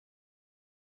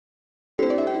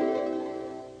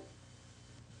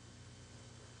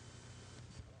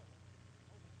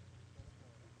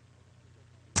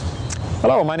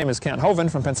Hello, my name is Kent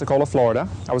Hovind from Pensacola, Florida.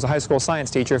 I was a high school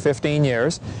science teacher 15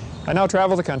 years. I now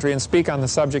travel the country and speak on the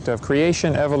subject of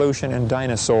creation, evolution, and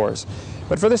dinosaurs.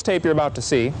 But for this tape you're about to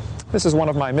see, this is one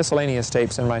of my miscellaneous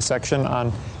tapes in my section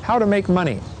on how to make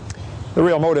money. The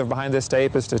real motive behind this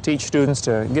tape is to teach students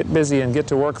to get busy and get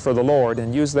to work for the Lord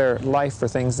and use their life for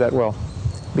things that will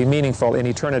be meaningful in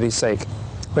eternity's sake.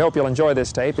 We hope you'll enjoy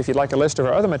this tape. If you'd like a list of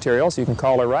our other materials, you can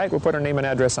call or write. We'll put our name and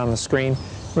address on the screen.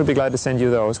 We'd be glad to send you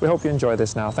those. We hope you enjoy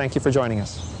this now. Thank you for joining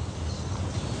us.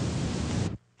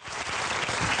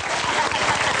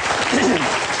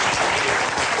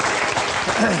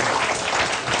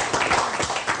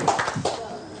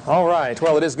 All right.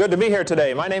 Well, it is good to be here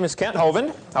today. My name is Kent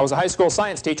Hovind. I was a high school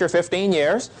science teacher 15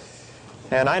 years.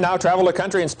 And I now travel the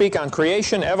country and speak on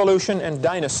creation, evolution, and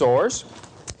dinosaurs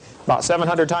about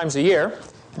 700 times a year.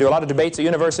 I do a lot of debates at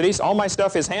universities. All my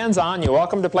stuff is hands-on. You're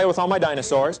welcome to play with all my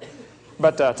dinosaurs.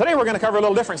 But today we're going to cover a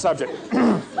little different subject.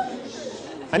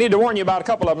 I need to warn you about a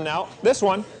couple of them now. This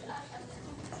one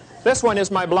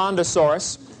is my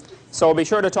Blondosaurus. So be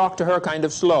sure to talk to her kind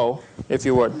of slow, if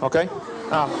you would, okay?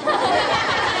 All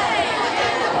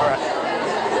right.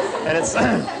 And it's...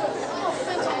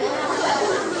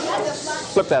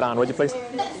 Flip that on, would you please?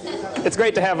 It's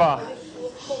great to have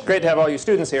all you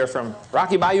students here from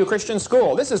Rocky Bayou Christian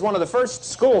School. This is one of the first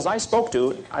schools I spoke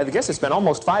to. I guess it's been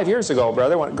almost 5 years ago,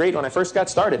 brother. Great when I first got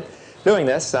started doing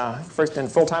this, first in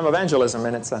full-time evangelism,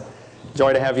 and it's a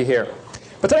joy to have you here.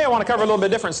 But today I want to cover a little bit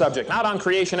different subject, not on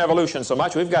creation evolution so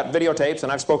much. We've got videotapes,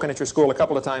 and I've spoken at your school a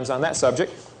couple of times on that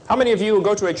subject. How many of you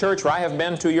go to a church where I have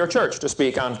been to your church to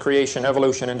speak on creation,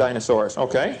 evolution, and dinosaurs?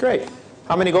 Okay, great.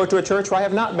 How many go to a church where I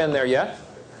have not been there yet?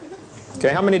 Okay,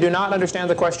 how many do not understand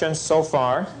the question so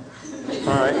far?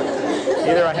 All right.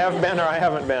 Either I have been or I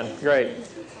haven't been. Great.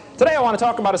 Today I want to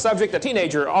talk about a subject a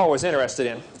teenager always interested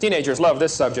in. Teenagers love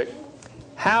this subject.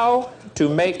 How to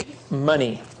make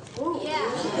money.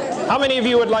 How many of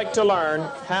you would like to learn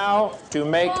how to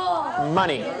make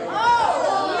money?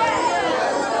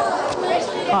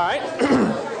 All right.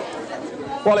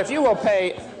 Well, if you will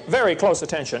pay very close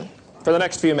attention for the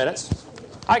next few minutes,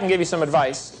 I can give you some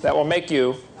advice that will make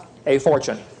you a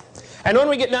fortune. And when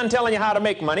we get done telling you how to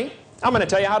make money, I'm going to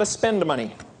tell you how to spend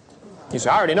money. You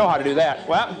say, I already know how to do that.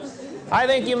 Well, I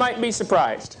think you might be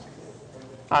surprised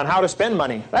on how to spend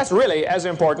money. That's really as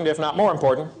important, if not more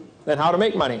important, than how to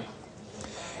make money.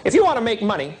 If you want to make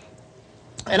money,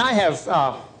 and I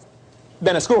have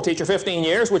been a school teacher 15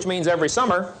 years, which means every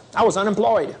summer I was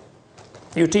unemployed.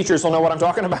 You teachers will know what I'm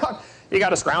talking about. You got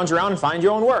to scrounge around and find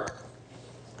your own work.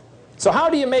 So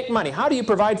how do you make money? How do you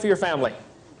provide for your family?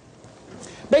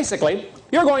 Basically,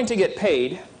 you're going to get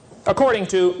paid according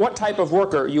to what type of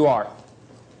worker you are.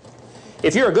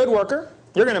 If you're a good worker,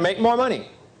 you're going to make more money.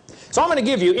 So I'm going to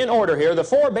give you, in order here, the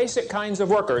 4 basic kinds of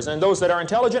workers. And those that are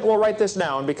intelligent will write this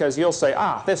down because you'll say,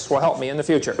 this will help me in the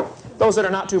future. Those that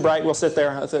are not too bright will sit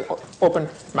there with an open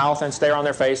mouth and stare on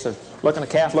their face, looking at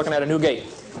a calf, looking at a new gate.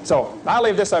 So I'll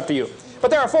leave this up to you.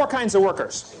 But there are 4 kinds of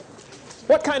workers.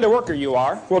 What kind of worker you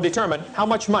are will determine how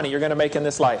much money you're going to make in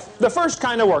this life. The first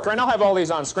kind of worker, and I'll have all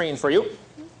these on screen for you.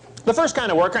 The first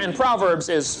kind of worker, and Proverbs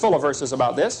is full of verses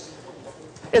about this,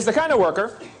 is the kind of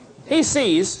worker, he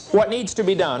sees what needs to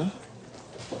be done,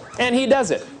 and he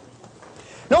does it.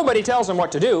 Nobody tells him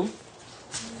what to do.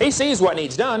 He sees what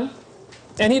needs done,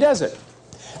 and he does it.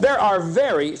 There are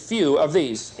very few of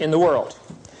these in the world.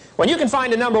 When you can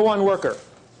find a number one worker,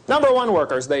 number one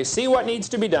workers, they see what needs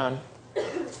to be done,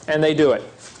 and they do it.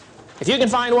 If you can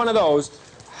find one of those,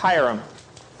 hire them.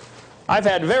 I've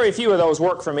had very few of those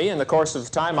work for me in the course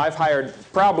of time. I've hired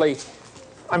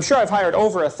I'm sure I've hired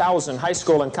over 1,000 high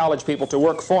school and college people to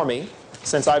work for me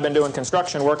since I've been doing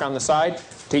construction work on the side,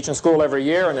 teaching school every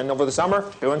year, and then over the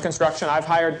summer doing construction. I've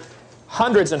hired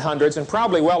hundreds and hundreds, and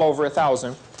probably well over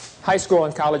 1,000 high school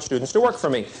and college students to work for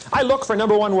me. I look for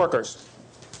number one workers.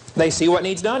 They see what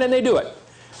needs done, and they do it.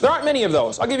 There aren't many of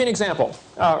those. I'll give you an example.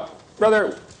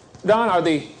 Brother Don, are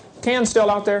the cans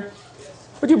still out there?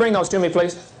 Would you bring those to me,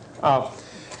 please?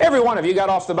 Every one of you got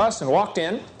off the bus and walked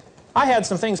in. I had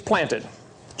some things planted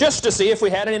just to see if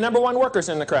we had any number one workers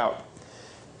in the crowd.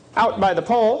 Out by the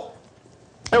pole,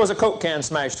 there was a Coke can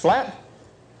smashed flat.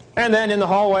 And then in the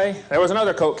hallway, there was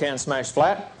another Coke can smashed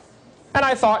flat. And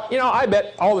I thought, I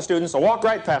bet all the students will walk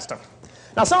right past them.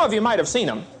 Now, some of you might have seen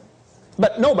them,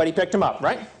 but nobody picked them up,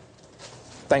 right?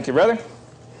 Thank you, brother.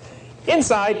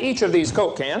 Inside each of these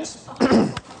Coke cans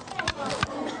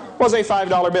was a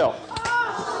 $5 bill.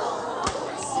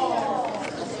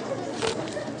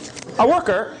 A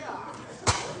worker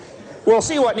will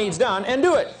see what needs done and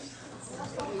do it.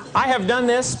 I have done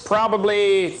this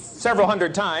probably several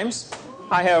hundred times.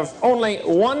 I have only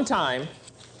one time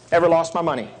ever lost my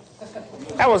money.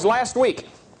 That was last week.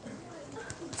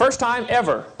 First time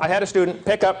ever I had a student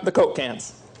pick up the Coke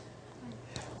cans.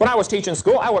 When I was teaching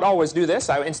school, I would always do this.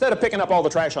 Instead of picking up all the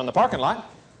trash on the parking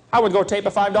lot, I would go tape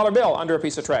a $5 bill under a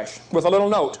piece of trash with a little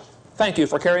note. Thank you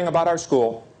for caring about our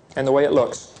school and the way it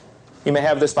looks. You may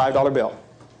have this $5 bill.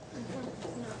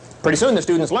 Pretty soon the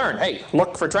students learn, hey,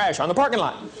 look for trash on the parking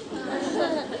lot.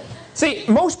 See,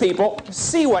 most people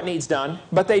see what needs done,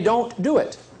 but they don't do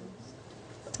it.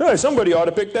 Hey, somebody ought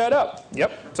to pick that up.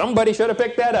 Yep, somebody should have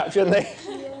picked that up, shouldn't they?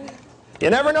 You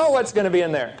never know what's going to be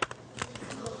in there.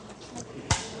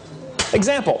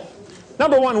 Example,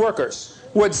 number one workers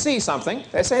would see something,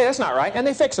 they say, hey, that's not right, and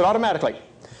they fix it automatically.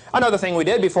 Another thing we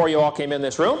did before you all came in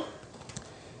this room,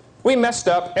 we messed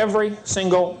up every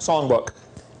single songbook.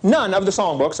 None of the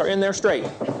songbooks are in there straight.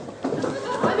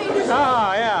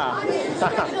 Ah, yeah.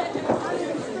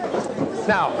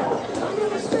 Now,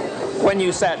 when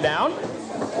you sat down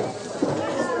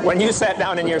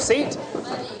in your seat,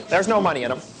 there's no money in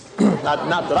them.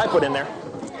 Not that I put in there.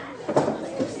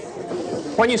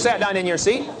 When you sat down in your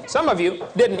seat, some of you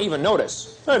didn't even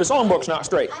notice. Hey, the songbook's not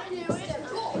straight.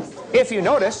 If you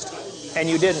noticed and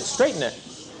you didn't straighten it,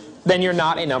 then you're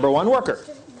not a number one worker.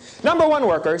 Number one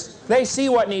workers, they see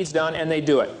what needs done and they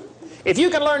do it. If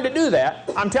you can learn to do that,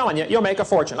 I'm telling you, you'll make a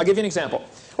fortune. I'll give you an example.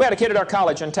 We had a kid at our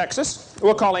college in Texas.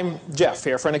 We'll call him Jeff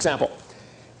here for an example.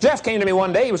 Jeff came to me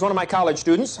one day. He was one of my college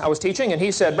students. I was teaching, and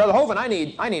he said, Brother Hovind,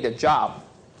 I need a job.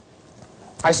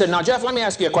 I said, now, Jeff, let me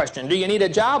ask you a question. Do you need a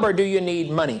job or do you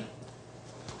need money?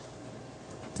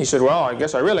 He said, well, I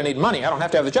guess I really need money. I don't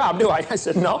have to have the job, do I? I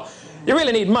said, no. You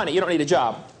really need money. You don't need a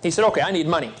job. He said, okay, I need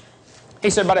money. He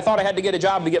said, but I thought I had to get a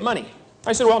job to get money.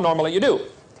 I said, well, normally you do.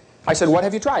 I said, what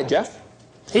have you tried, Jeff?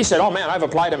 He said, oh, man, I've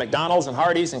applied to McDonald's and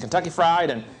Hardee's and Kentucky Fried.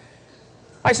 And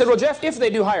I said, well, Jeff, if they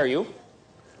do hire you,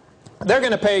 they're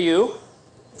going to pay you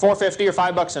 $4.50 or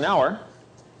 $5 an hour,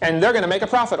 and they're going to make a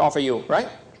profit off of you, right?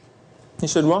 He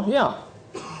said, well, yeah.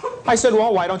 I said,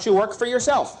 well, why don't you work for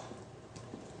yourself?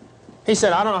 He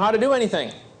said, I don't know how to do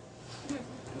anything.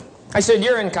 I said,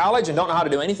 you're in college and don't know how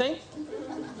to do anything?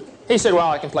 He said,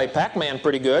 well, I can play Pac-Man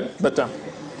pretty good, but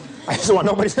I said, well,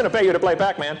 nobody's going to pay you to play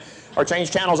Pac-Man or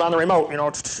change channels on the remote. You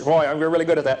know, boy, you're really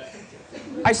good at that.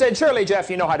 I said, surely, Jeff,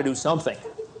 you know how to do something.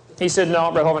 He said,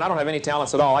 no, Brother Hovind, I don't have any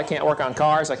talents at all. I can't work on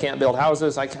cars. I can't build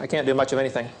houses. I can't do much of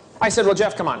anything. I said, well,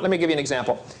 Jeff, come on. Let me give you an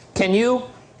example. Can you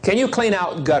clean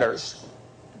out gutters?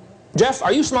 Jeff,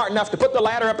 are you smart enough to put the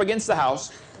ladder up against the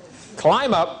house,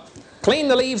 climb up, clean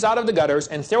the leaves out of the gutters,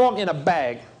 and throw them in a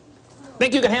bag?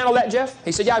 Think you can handle that, Jeff?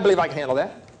 He said, yeah, I believe I can handle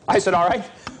that. I said, all right.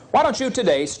 Why don't you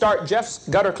today start Jeff's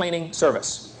gutter cleaning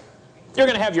service? You're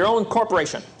going to have your own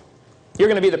corporation. You're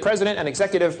going to be the president and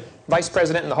executive vice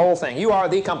president and the whole thing. You are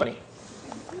the company.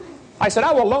 I said,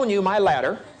 I will loan you my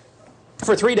ladder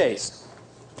for 3 days.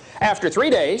 After 3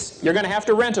 days, you're going to have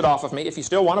to rent it off of me if you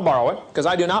still want to borrow it, because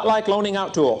I do not like loaning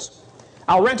out tools.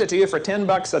 I'll rent it to you for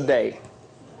 $10 a day,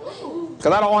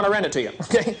 because I don't want to rent it to you.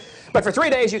 Okay? But for 3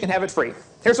 days, you can have it free.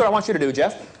 Here's what I want you to do,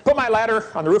 Jeff. Put my ladder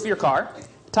on the roof of your car.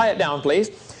 Tie it down, please.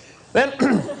 Then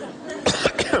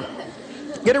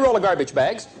get a roll of garbage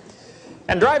bags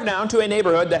and drive down to a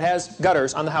neighborhood that has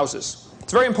gutters on the houses.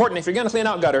 It's very important, if you're going to clean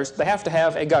out gutters, they have to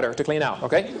have a gutter to clean out,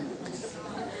 okay?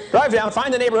 Drive down,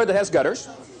 find the neighborhood that has gutters,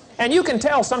 and you can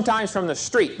tell sometimes from the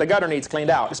street the gutter needs cleaned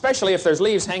out, especially if there's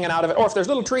leaves hanging out of it or if there's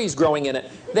little trees growing in it.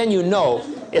 Then you know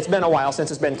it's been a while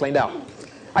since it's been cleaned out.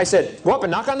 I said, go up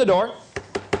and knock on the door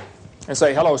and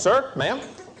say, hello, sir, ma'am.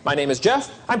 My name is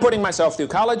Jeff. I'm putting myself through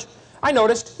college. I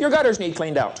noticed your gutters need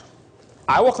cleaned out.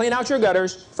 I will clean out your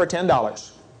gutters for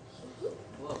 $10.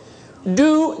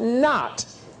 Do not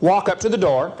walk up to the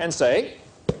door and say,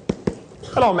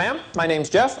 hello, ma'am. My name's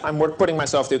Jeff. I'm putting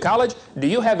myself through college. Do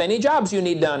you have any jobs you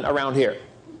need done around here?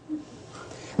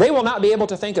 They will not be able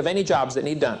to think of any jobs that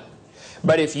need done.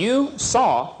 But if you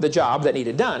saw the job that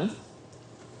needed done,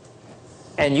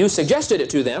 and you suggested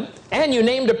it to them, and you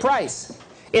named a price,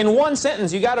 in one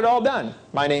sentence, you got it all done.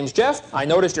 My name's Jeff. I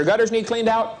noticed your gutters need cleaned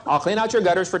out. I'll clean out your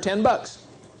gutters for $10.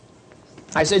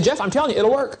 I said, Jeff, I'm telling you,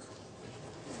 it'll work.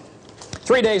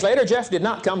 3 days later, Jeff did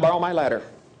not come borrow my ladder.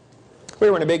 We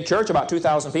were in a big church, about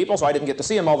 2,000 people, so I didn't get to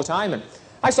see him all the time. And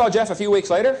I saw Jeff a few weeks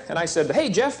later, and I said, hey,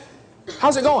 Jeff,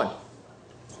 how's it going?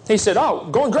 He said, oh,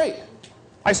 going great.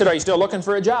 I said, are you still looking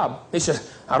for a job? He said,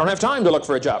 I don't have time to look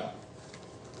for a job.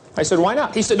 I said, why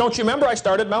not? He said, don't you remember I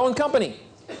started my own company?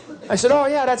 I said, oh,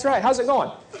 yeah, that's right. How's it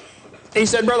going? He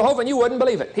said, Brother Hovind, you wouldn't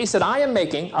believe it. He said, I am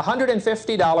making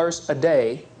 $150 a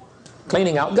day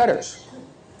cleaning out gutters.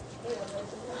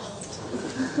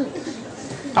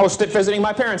 I was visiting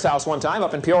my parents' house one time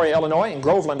up in Peoria, Illinois, in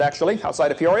Groveland actually,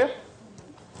 outside of Peoria.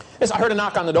 I heard a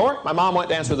knock on the door. My mom went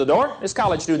to answer the door. This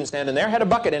college student standing there had a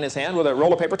bucket in his hand with a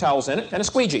roll of paper towels in it and a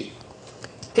squeegee.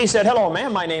 He said, "Hello,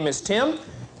 ma'am. My name is Tim.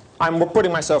 I'm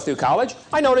putting myself through college.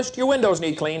 I noticed your windows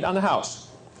need cleaned on the house.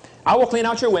 I will clean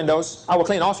out your windows. I will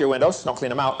clean off your windows. Don't clean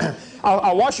them out.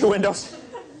 I'll wash your windows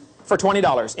for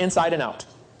 $20, inside and out."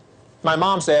 My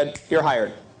mom said, "You're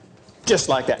hired." Just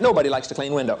like that. Nobody likes to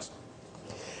clean windows.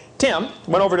 Tim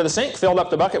went over to the sink, filled up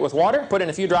the bucket with water, put in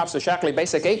a few drops of Shackley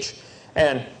Basic H,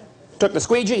 and took the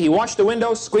squeegee. He washed the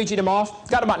windows, squeegeed them off,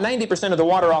 got about 90% of the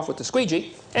water off with the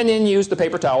squeegee, and then used the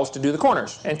paper towels to do the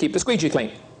corners and keep the squeegee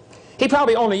clean. He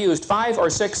probably only used 5 or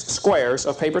 6 squares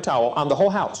of paper towel on the whole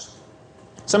house.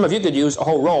 Some of you could use a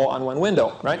whole roll on one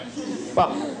window, right?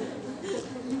 Well,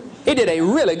 he did a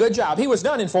really good job. He was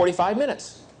done in 45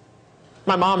 minutes.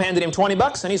 My mom handed him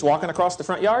 $20 and he's walking across the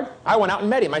front yard. I went out and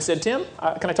met him. I said, "Tim,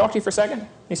 can I talk to you for a second?"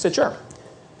 He said, "Sure."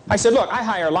 I said, "Look, I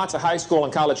hire lots of high school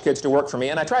and college kids to work for me,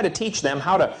 and I try to teach them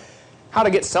how to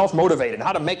get self-motivated,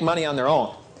 how to make money on their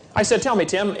own." I said, "Tell me,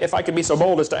 Tim, if I could be so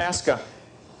bold as to ask,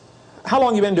 how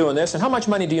long you been doing this and how much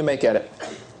money do you make at it?"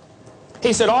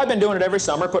 He said, "Oh, I've been doing it every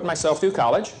summer, putting myself through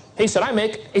college." He said,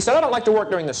 "I don't like to work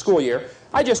during the school year.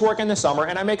 I just work in the summer,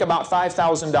 and I make about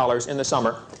 $5,000 in the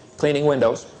summer cleaning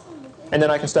windows, and then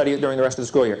I can study during the rest of the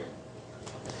school year."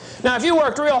 Now, if you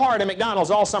worked real hard at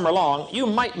McDonald's all summer long, you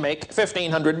might make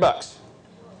 $1,500.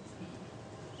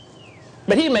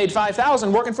 But he made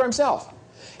 $5,000 working for himself.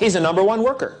 He's a #1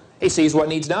 worker. He sees what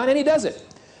needs done, and he does it.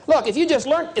 Look, if you just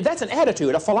learn, that's an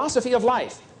attitude, a philosophy of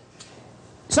life.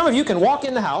 Some of you can walk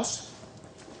in the house.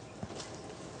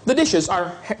 The dishes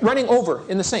are running over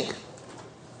in the sink.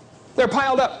 They're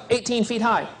piled up 18 feet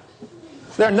high.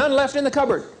 There are none left in the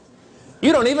cupboard.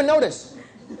 You don't even notice.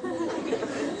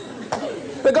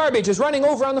 The garbage is running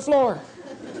over on the floor.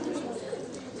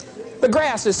 The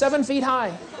grass is 7 feet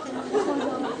high.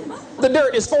 The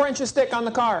dirt is 4 inches thick on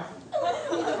the car.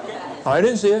 I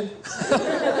didn't see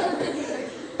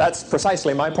it. That's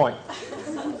precisely my point.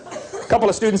 A couple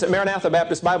of students at Maranatha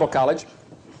Baptist Bible College,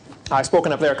 I've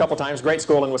spoken up there a couple times, great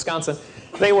school in Wisconsin.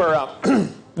 They were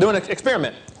doing an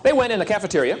experiment. They went in the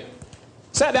cafeteria,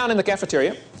 sat down in the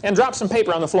cafeteria, and dropped some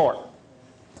paper on the floor,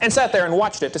 and sat there and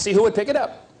watched it to see who would pick it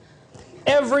up.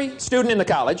 Every student in the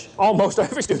college, almost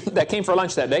every student that came for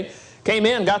lunch that day, came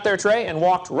in, got their tray, and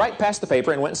walked right past the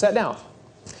paper and went and sat down.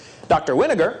 Dr.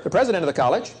 Winiger, the president of the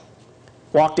college,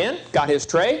 walked in, got his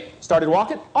tray, started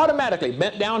walking, automatically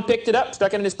bent down, picked it up,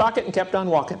 stuck it in his pocket, and kept on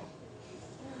walking.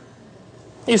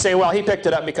 You say, well, he picked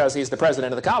it up because he's the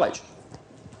president of the college.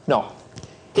 No.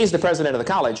 He's the president of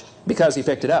the college because he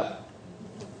picked it up.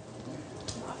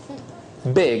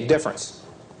 Big difference.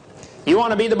 You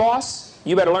want to be the boss?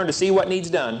 You better learn to see what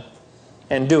needs done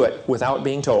and do it without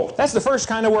being told. That's the first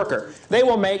kind of worker. They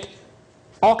will make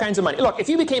all kinds of money. Look, if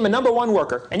you became a #1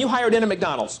 worker and you hired in at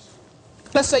McDonald's,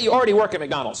 let's say you already work at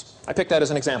McDonald's. I picked that as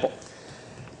an example.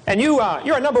 And you're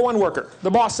a #1 worker.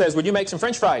 The boss says, "Would you make some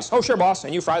French fries?" "Oh, sure, boss."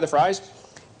 And you fry the fries.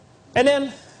 And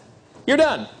then you're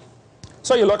done.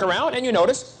 So you look around and you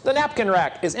notice the napkin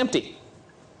rack is empty.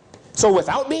 So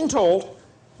without being told,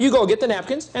 you go get the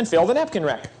napkins and fill the napkin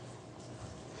rack.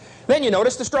 Then you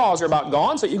notice the straws are about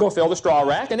gone, so you go fill the straw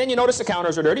rack. And then you notice the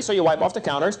counters are dirty, so you wipe off the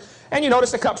counters. And you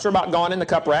notice the cups are about gone in the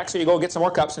cup rack, so you go get some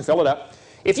more cups and fill it up.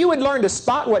 If you would learn to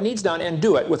spot what needs done and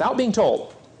do it without being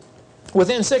told,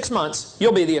 within 6 months,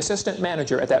 you'll be the assistant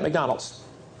manager at that McDonald's.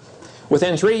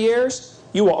 Within 3 years,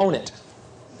 you will own it.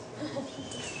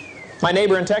 My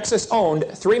neighbor in Texas owned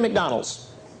 3 McDonald's.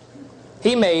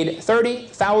 He made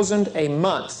 $30,000 a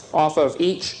month off of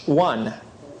each one.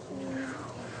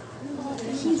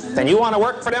 Then you want to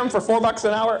work for them for $4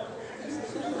 an hour?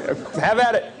 Have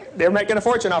at it. They're making a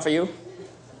fortune off of you.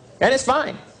 And it's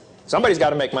fine. Somebody's got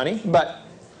to make money, but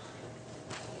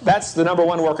that's the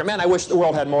 #1 worker. Man, I wish the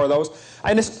world had more of those.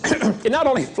 And it not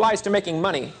only applies to making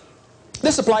money,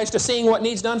 this applies to seeing what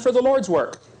needs done for the Lord's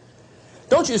work.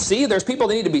 Don't you see there's people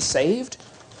that need to be saved?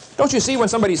 Don't you see when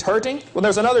somebody's hurting? When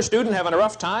there's another student having a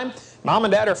rough time, mom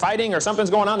and dad are fighting, or something's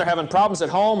going on, they're having problems at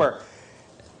home, or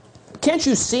can't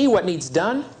you see what needs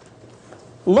done?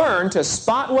 Learn to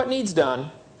spot what needs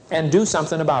done and do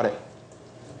something about it.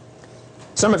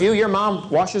 Some of you, your mom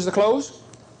washes the clothes,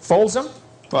 folds them,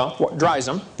 well, dries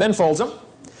them, then folds them,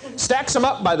 stacks them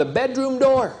up by the bedroom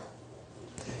door.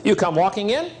 You come walking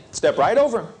in, step right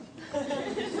over them.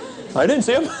 I didn't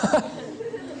see them.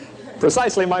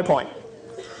 Precisely my point.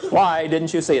 Why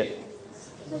didn't you see it?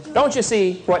 Don't you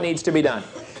see what needs to be done?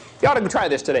 You ought to try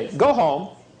this today. Go home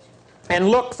and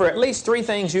look for at least 3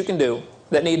 things you can do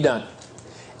that need done.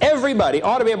 Everybody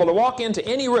ought to be able to walk into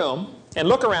any room and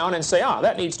look around and say,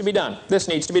 that needs to be done. This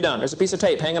needs to be done. There's a piece of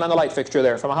tape hanging on the light fixture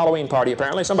there from a Halloween party,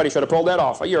 apparently. Somebody should have pulled that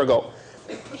off a year ago.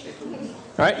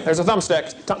 Right? There's a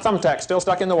thumbtack still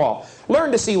stuck in the wall.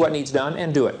 Learn to see what needs done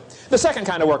and do it. The second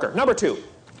kind of worker, number 2.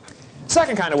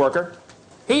 Second kind of worker,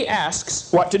 he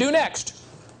asks what to do next.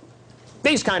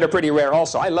 These kind are pretty rare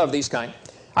also. I love these kind.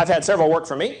 I've had several work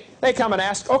for me. They come and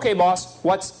ask, okay, boss,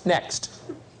 what's next?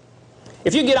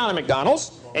 If you get on a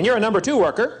McDonald's and you're a number 2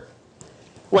 worker,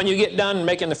 when you get done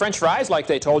making the French fries like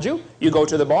they told you, you go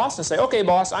to the boss and say, okay,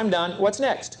 boss, I'm done. What's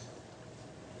next?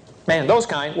 Man, those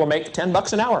kind will make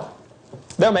 $10 an hour.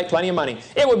 They'll make plenty of money.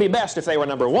 It would be best if they were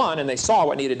number 1 and they saw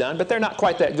what needed done, but they're not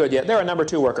quite that good yet. They're a number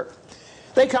 2 worker.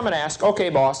 They come and ask, okay,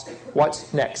 boss,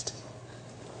 what's next?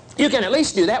 You can at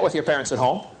least do that with your parents at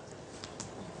home.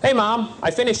 Hey, Mom,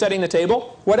 I finished setting the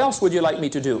table. What else would you like me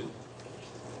to do?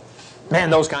 Man,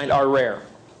 those kind are rare.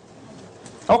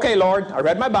 Okay, Lord, I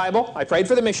read my Bible. I prayed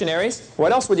for the missionaries.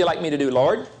 What else would you like me to do,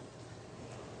 Lord?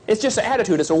 It's just an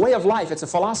attitude. It's a way of life. It's a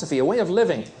philosophy, a way of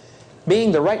living.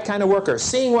 Being the right kind of worker,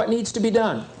 seeing what needs to be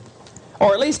done.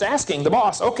 Or at least asking the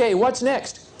boss, okay, what's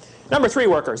next? Number 3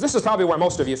 workers. This is probably where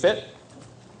most of you fit.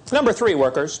 Number 3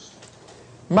 workers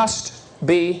must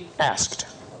be asked.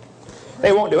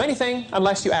 They won't do anything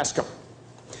unless you ask them.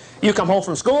 You come home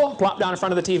from school, plop down in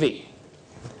front of the TV.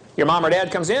 Your mom or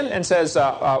dad comes in and says,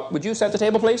 would you set the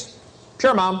table, please?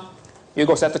 Sure, Mom. You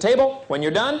go set the table. When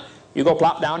you're done, you go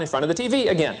plop down in front of the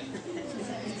TV again.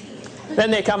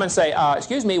 Then they come and say,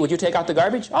 excuse me, would you take out the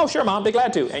garbage? Oh, sure, Mom, be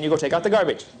glad to. And you go take out the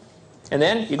garbage. And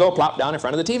then you go plop down in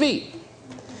front of the TV.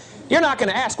 You're not going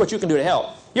to ask what you can do to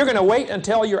help. You're going to wait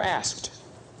until you're asked.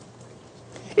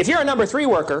 If you're a number 3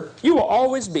 worker, you will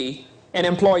always be an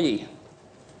employee.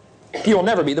 You will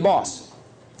never be the boss.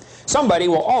 Somebody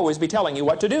will always be telling you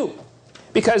what to do,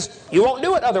 because you won't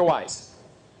do it otherwise.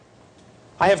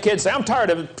 I have kids say, I'm tired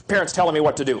of parents telling me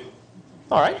what to do.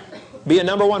 All right. Be a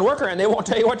number 1 worker and they won't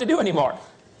tell you what to do anymore.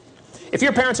 If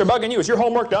your parents are bugging you, is your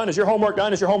homework done? Is your homework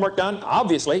done? Is your homework done?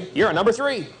 Obviously, you're a number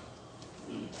 3.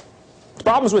 The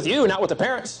problem's with you, not with the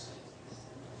parents.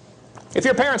 If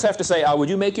your parents have to say, would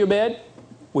you make your bed?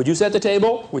 Would you set the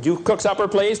table? Would you cook supper,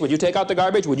 please? Would you take out the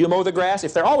garbage? Would you mow the grass?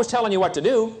 If they're always telling you what to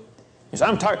do, you say,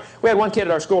 I'm tired. We had one kid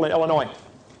at our school in Illinois.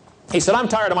 He said, I'm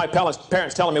tired of my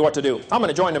parents telling me what to do. I'm going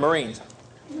to join the Marines.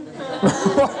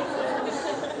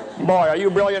 Boy, are you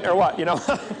brilliant or what, you know?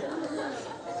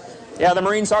 Yeah, the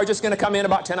Marine sergeant's going to come in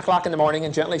about 10 o'clock in the morning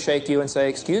and gently shake you and say,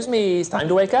 excuse me, it's time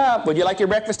to wake up. Would you like your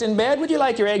breakfast in bed? Would you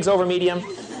like your eggs over medium?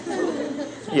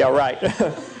 Yeah, right.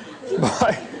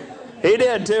 Boy, he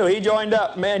did too. He joined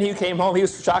up. Man, he came home. He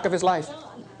was the shock of his life.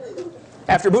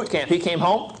 After boot camp, he came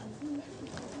home.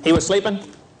 He was sleeping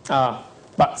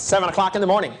about 7 o'clock in the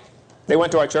morning. They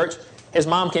went to our church. His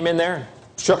mom came in there and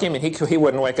shook him, and he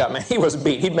wouldn't wake up, man. He was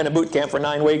beat. He'd been at boot camp for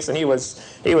 9 weeks, and he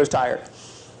was tired.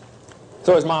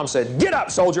 So his mom said, get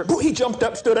up, soldier. Ooh, he jumped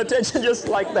up, stood attention just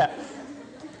like that.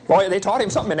 Boy, they taught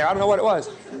him something in there. I don't know what it was.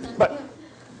 But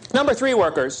number 3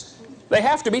 workers, they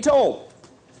have to be told.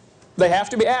 They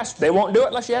have to be asked. They won't do it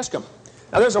unless you ask them.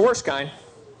 Now, there's a worse kind.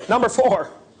 Number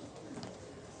 4.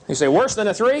 You say, worse than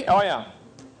a 3? Oh, yeah.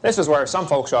 This is where some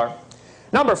folks are.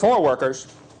 Number 4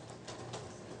 workers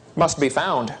must be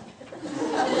found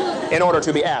in order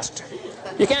to be asked.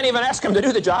 You can't even ask them to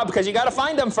do the job because you got to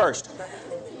find them first.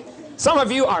 Some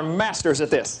of you are masters at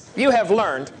this. You have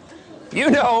learned. You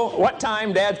know what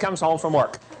time Dad comes home from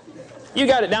work. You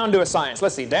got it down to a science.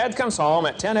 Let's see. Dad comes home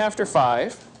at 10 after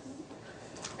 5.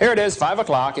 Here it is, 5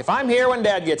 o'clock. If I'm here when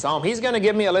Dad gets home, he's going to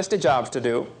give me a list of jobs to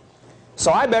do.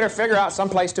 So I better figure out some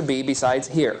place to be besides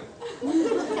here.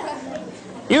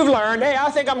 You've learned, hey,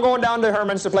 I think I'm going down to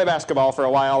Herman's to play basketball for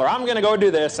a while, or I'm going to go do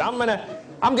this. I'm going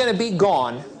to be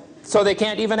gone so they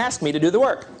can't even ask me to do the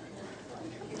work.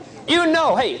 You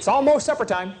know, hey, it's almost supper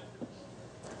time.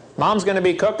 Mom's going to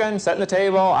be cooking, setting the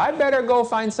table. I better go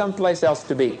find someplace else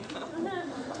to be.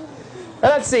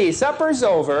 Let's see, supper's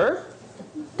over.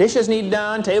 Dishes need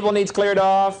done, table needs cleared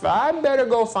off. I better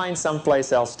go find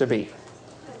someplace else to be.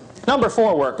 Number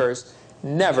 4 workers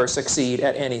never succeed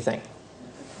at anything.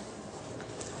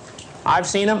 I've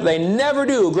seen them. They never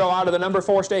do grow out of the number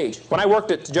 4 stage. When I worked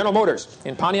at General Motors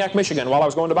in Pontiac, Michigan, while I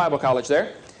was going to Bible college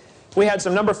there, we had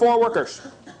some number 4 workers.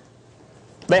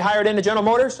 They hired into General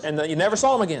Motors, and you never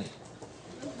saw them again.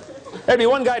 There'd be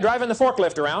one guy driving the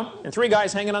forklift around, and 3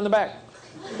 guys hanging on the back.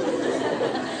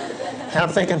 And I'm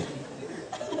thinking,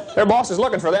 their boss is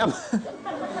looking for them.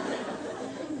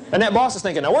 And that boss is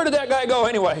thinking, now where did that guy go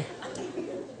anyway?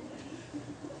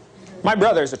 My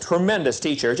brother's a tremendous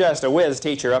teacher, just a whiz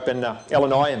teacher up in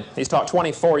Illinois, and he's taught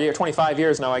 25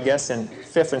 years now, I guess, in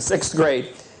 5th and 6th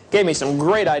grade. Gave me some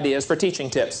great ideas for teaching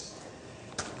tips.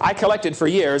 I collected for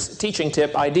years teaching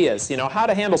tip ideas, you know, how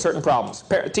to handle certain problems.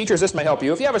 Teachers, this may help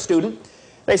you. If you have a student,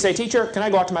 they say, teacher, can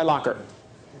I go out to my locker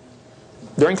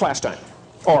during class time?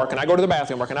 Or can I go to the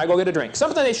bathroom? Or can I go get a drink?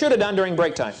 Something they should have done during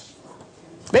break time.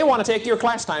 They want to take your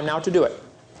class time now to do it.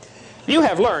 You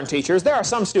have learned, teachers, there are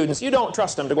some students, you don't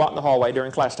trust them to go out in the hallway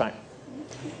during class time.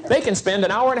 They can spend an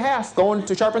hour and a half going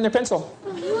to sharpen their pencil.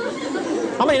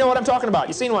 How many know what I'm talking about?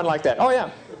 You've seen one like that? Oh,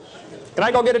 yeah. Can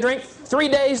I go get a drink? 3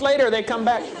 days later, they come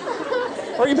back.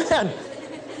 Where you been?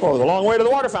 Oh, it was a long way to the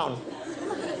water fountain.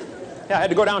 Yeah, I had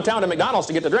to go downtown to McDonald's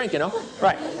to get the drink, you know.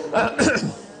 Right.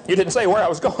 You didn't say where I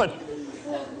was going.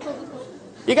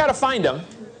 You got to find them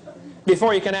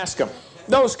before you can ask them.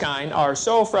 Those kind are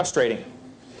so frustrating.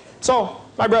 So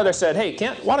my brother said, hey,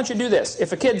 Kent, why don't you do this?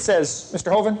 If a kid says,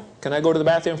 Mr. Hovind, can I go to the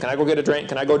bathroom? Can I go get a drink?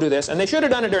 Can I go do this? And they should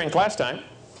have done it during class time.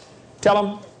 Tell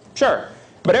them, sure.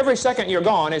 But every second you're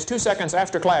gone is 2 seconds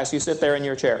after class you sit there in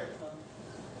your chair.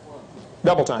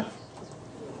 Double time.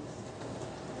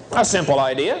 A simple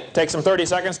idea. Takes them 30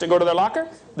 seconds to go to their locker.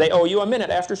 They owe you a minute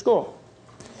after school.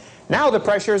 Now the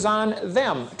pressure's on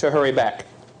them to hurry back.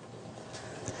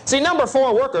 See, number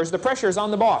 4 workers, the pressure's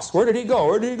on the boss. Where did he go?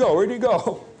 Where did he go? Where did he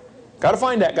go? Got to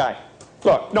find that guy.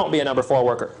 Look, don't be a number 4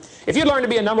 worker. If you learn to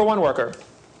be a number 1 worker,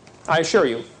 I assure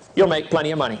you, you'll make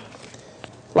plenty of money.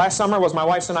 Last summer was my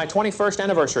wife's and I 21st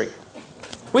anniversary.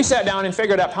 We sat down and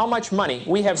figured out how much money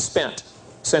we have spent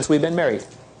since we've been married.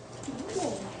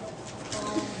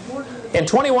 In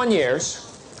 21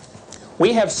 years,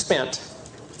 we have spent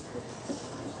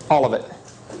all of it.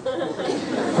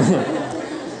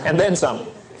 And then some.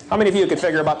 How many of you could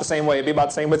figure about the same way? It'd be about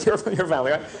the same with your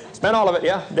family, right? Spent all of it,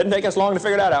 yeah. Didn't take us long to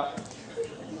figure that out.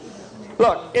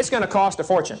 Look, it's going to cost a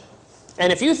fortune.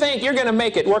 And if you think you're going to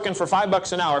make it working for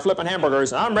 $5 an hour flipping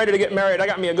hamburgers, and I'm ready to get married, I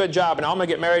got me a good job, and I'm going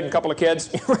to get married and a couple of kids.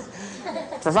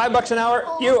 For $5 an hour,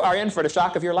 you are in for the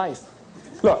shock of your life.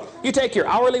 Look, you take your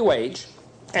hourly wage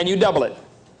and you double it.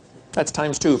 That's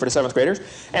times 2 for the 7th graders.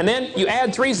 And then you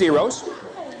add 3 zeros.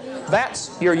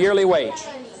 That's your yearly wage.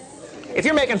 If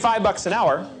you're making $5 an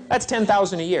hour, that's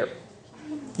 $10,000 a year.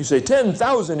 You say,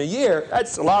 $10,000 a year?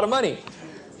 That's a lot of money.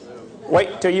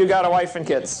 Wait till you got a wife and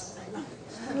kids.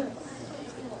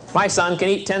 My son can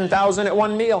eat $10,000 at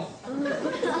one meal.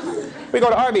 We go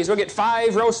to Arby's, we'll get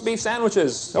 5 roast beef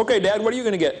sandwiches. Okay, Dad, what are you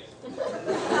going to get?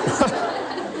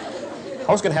 I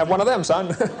was going to have one of them,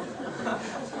 son.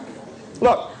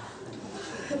 Look,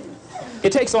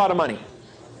 it takes a lot of money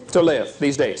to live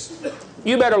these days.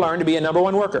 You better learn to be a number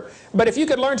 1 worker. But if you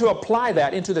could learn to apply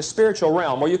that into the spiritual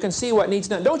realm where you can see what needs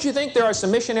done, don't you think there are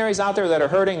some missionaries out there that are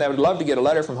hurting that would love to get a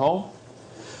letter from home?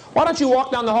 Why don't you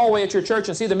walk down the hallway at your church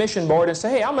and see the mission board and say,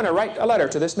 hey, I'm going to write a letter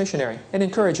to this missionary and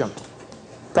encourage him.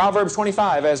 Proverbs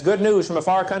 25, as good news from a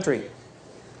far country,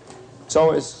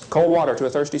 so is cold water to a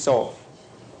thirsty soul.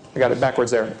 I got it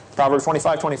backwards there. Proverbs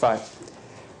 25:25.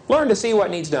 Learn to see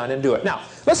what needs done and do it. Now,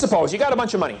 let's suppose you got a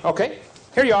bunch of money, okay?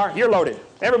 Here you are, you're loaded.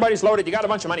 Everybody's loaded, you got a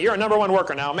bunch of money. You're a number 1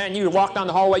 worker now. Man, you walk down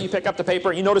the hallway, you pick up the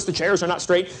paper, you notice the chairs are not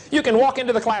straight. You can walk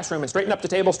into the classroom and straighten up the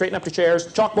table, straighten up the chairs.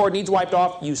 Chalkboard needs wiped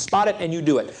off, you spot it and you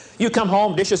do it. You come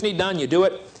home, dishes need done, you do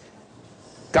it.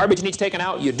 Garbage needs taken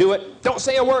out, you do it. Don't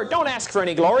say a word, don't ask for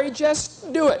any glory,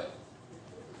 just do it.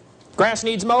 Grass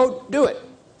needs mowed, do it.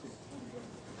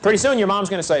 Pretty soon your mom's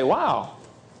going to say, wow,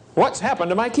 what's happened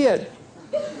to my kid?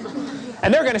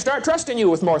 And they're going to start trusting you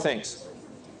with more things.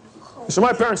 So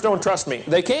my parents don't trust me.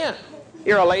 They can't.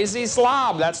 You're a lazy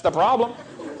slob. That's the problem.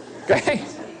 Okay?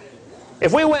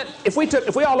 If we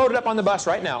all loaded up on the bus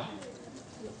right now,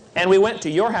 and we went to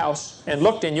your house and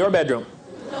looked in your bedroom.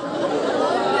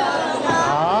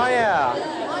 Oh yeah.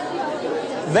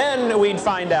 Then we'd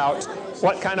find out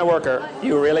what kind of worker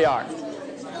you really are.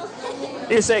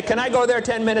 You say, can I go there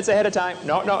 10 minutes ahead of time?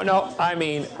 No, no, no. I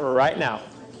mean right now.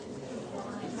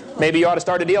 Maybe you ought to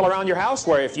start a deal around your house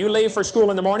where if you leave for school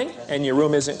in the morning and your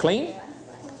room isn't clean,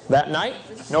 that night,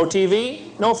 no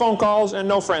TV, no phone calls, and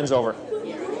no friends over.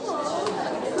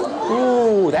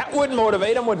 Ooh, that would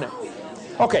motivate them, wouldn't it?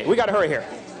 Okay, we got to hurry here.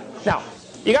 Now,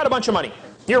 you got a bunch of money.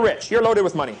 You're rich. You're loaded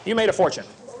with money. You made a fortune.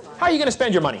 How are you going to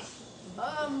spend your money?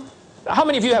 How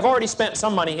many of you have already spent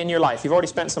some money in your life? You've already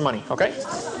spent some money, okay?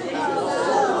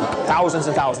 Thousands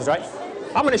and thousands, right?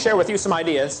 I'm going to share with you some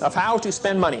ideas of how to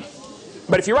spend money.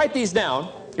 But if you write these down,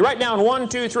 you write down 1,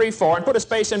 2, 3, 4, and put a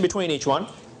space in between each one.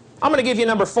 I'm going to give you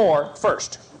number 4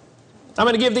 first. I'm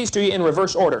going to give these to you in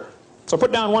reverse order. So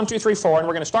put down 1, 2, 3, 4, and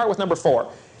we're going to start with number 4.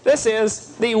 This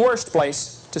is the worst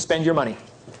place to spend your money.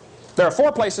 There are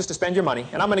 4 places to spend your money,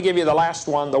 and I'm going to give you the last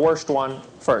one, the worst one,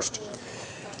 first.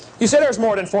 You say there's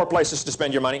more than 4 places to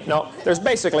spend your money. No, there's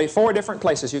basically 4 different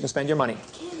places you can spend your money.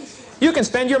 You can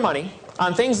spend your money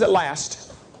on things that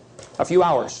last A few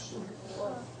hours.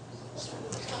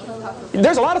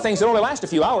 There's a lot of things that only last a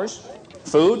few hours.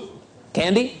 Food,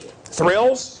 candy,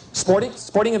 thrills,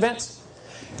 sporting events.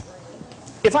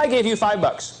 If I gave you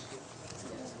 $5,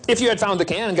 if you had found the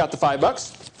can and got the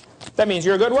 $5, that means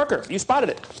you're a good worker. You spotted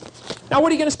it. Now what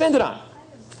are you going to spend it on?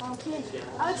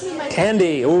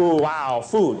 Candy. Ooh, wow.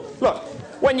 Food. Look,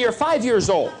 when you're 5 years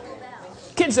old,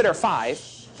 kids that are 5,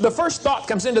 the first thought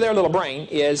comes into their little brain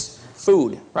is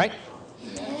food, right?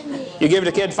 You give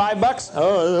the kid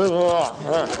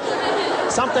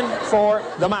 $5, something for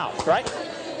the mouth, right?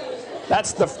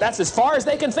 That's as far as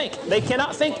they can think. They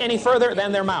cannot think any further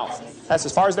than their mouth. That's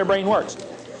as far as their brain works.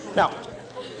 Now,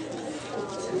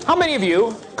 how many of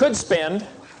you could spend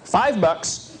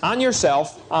 $5 on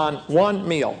yourself on one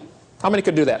meal? How many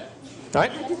could do that? All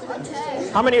right?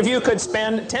 How many of you could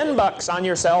spend $10 on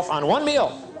yourself on one meal?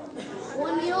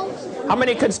 One meal? How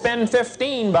many could spend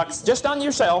 $15 just on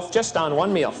yourself, just on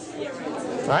one meal?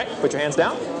 All right, put your hands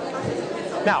down.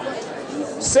 Now,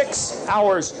 6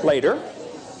 hours later,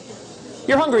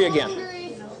 you're hungry again.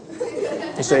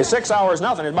 You say 6 hours,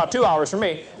 nothing. It's about 2 hours for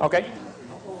me. Okay.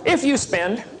 If you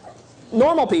spend,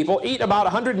 normal people eat about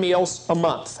 100 meals a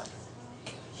month.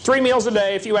 3 meals a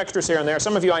day, a few extras here and there.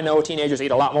 Some of you I know, teenagers,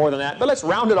 eat a lot more than that. But let's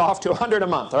round it off to 100 a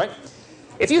month, all right?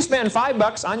 If you spend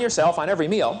 $5 on yourself on every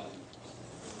meal,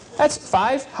 that's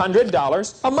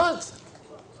 $500 a month.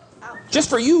 Just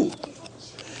for you.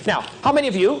 Now, how many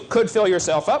of you could fill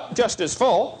yourself up just as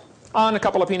full on a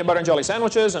couple of peanut butter and jelly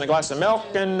sandwiches and a glass of milk,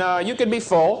 and you could be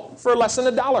full for less than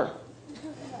 $1?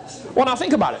 Well, now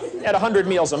think about it. At 100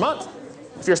 meals a month,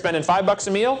 if you're spending $5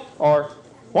 a meal or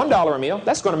 $1 a meal,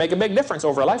 that's going to make a big difference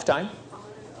over a lifetime.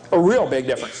 A real big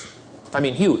difference. I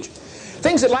mean, huge.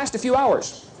 Things that last a few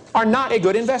hours are not a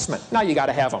good investment. Now, you got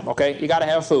to have them, okay? You got to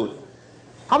have food.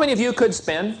 How many of you could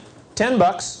spend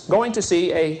 $10 going to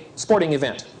see a sporting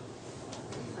event?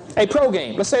 A pro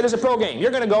game. Let's say there's a pro game.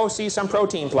 You're going to go see some pro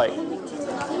team play.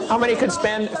 How many could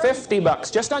spend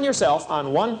 $50 just on yourself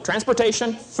on one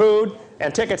transportation, food,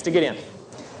 and tickets to get in?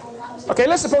 Okay,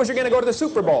 let's suppose you're going to go to the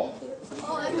Super Bowl.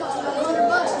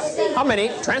 How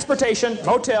many, transportation,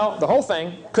 hotel, the whole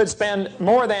thing, could spend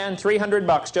more than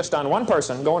 $300 just on one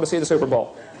person going to see the Super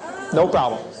Bowl? No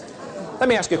problem. Let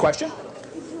me ask you a question.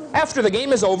 After the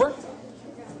game is over,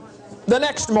 the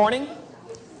next morning,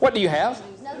 what do you have?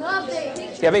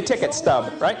 You have a ticket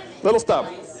stub, right? Little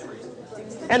stub.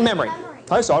 And memory.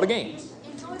 I saw the game.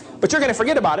 But you're going to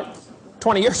forget about it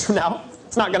 20 years from now.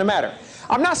 It's not going to matter.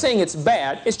 I'm not saying it's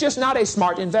bad. It's just not a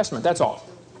smart investment. That's all.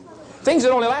 Things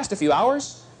that only last a few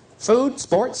hours. Food,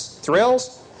 sports,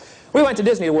 thrills. We went to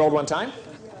Disney World one time.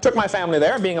 Took my family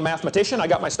there. Being a mathematician, I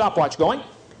got my stopwatch going.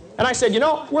 And I said, you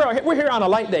know, we're here on a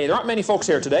light day. There aren't many folks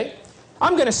here today.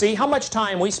 I'm going to see how much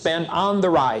time we spend on the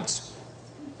rides.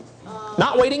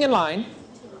 Not waiting in line.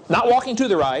 Not walking to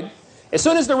the ride. As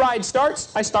soon as the ride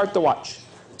starts, I start the watch.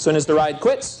 As soon as the ride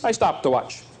quits, I stop the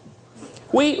watch.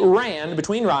 We ran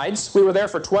between rides. We were there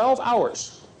for 12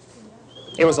 hours.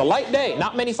 It was a light day.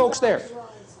 Not many folks there.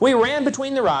 We ran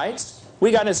between the rides.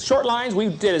 We got as short lines. We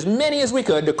did as many as we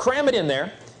could to cram it in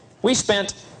there. We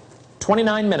spent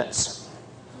 29 minutes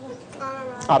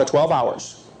out of 12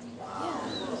 hours.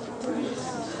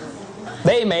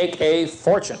 They make a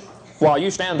fortune while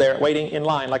you stand there waiting in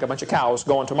line like a bunch of cows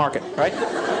going to market, right?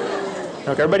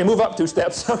 Okay, everybody move up 2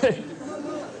 steps.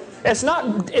 It's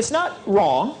not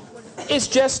wrong. It's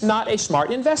just not a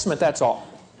smart investment, that's all.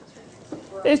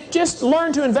 It's just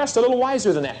learn to invest a little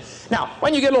wiser than that. Now,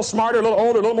 when you get a little smarter, a little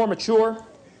older, a little more mature,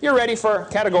 you're ready for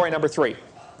category number 3.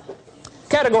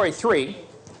 Category 3,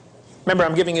 remember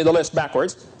I'm giving you the list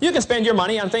backwards. You can spend your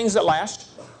money on things that last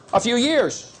a few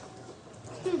years.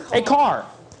 A car,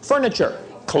 furniture,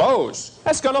 clothes.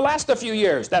 That's going to last a few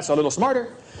years. That's a little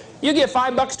smarter. You give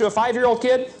 $5 to a 5-year-old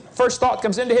kid, first thought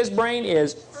comes into his brain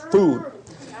is food.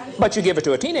 But you give it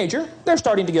to a teenager, they're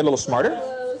starting to get a little smarter.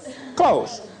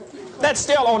 Clothes. That's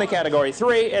still only category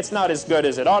 3. It's not as good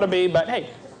as it ought to be, but hey,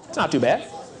 it's not too bad.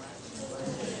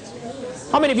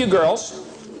 How many of you girls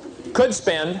could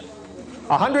spend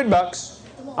 $100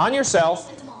 on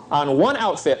yourself on one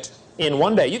outfit in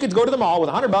one day? You could go to the mall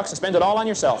with $100 and spend it all on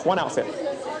yourself, one outfit.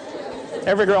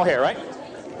 Every girl here, right?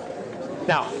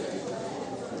 Now,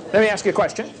 let me ask you a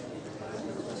question.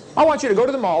 I want you to go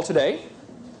to the mall today.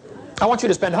 I want you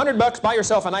to spend $100, buy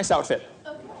yourself a nice outfit.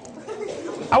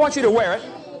 I want you to wear it.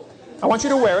 I want you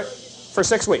to wear it for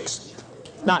 6 weeks.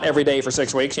 Not every day for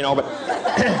 6 weeks, you know, but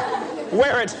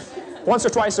wear it once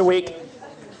or twice a week.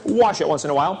 Wash it once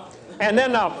in a while. And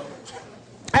then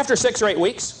after 6 or 8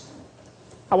 weeks,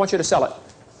 I want you to sell it.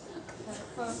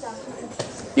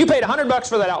 You paid $100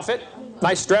 for that outfit.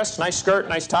 Nice dress, nice skirt,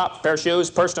 nice top, pair of shoes,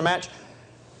 purse to match.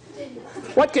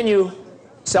 What can you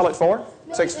sell it for?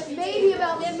 Maybe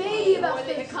about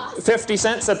 50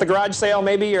 cents at the garage sale,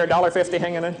 maybe, or $1.50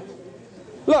 hanging in.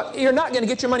 Look, you're not going to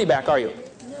get your money back, are you?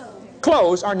 No.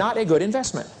 Clothes are not a good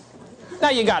investment.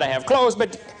 Now, you got to have clothes,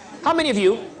 but how many of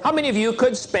you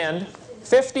could spend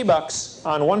 50 bucks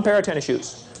on one pair of tennis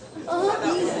shoes?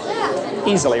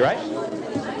 Easily, right?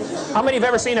 How many have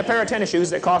ever seen a pair of tennis shoes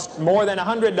that cost more than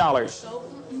 $100?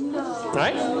 No.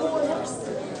 Right?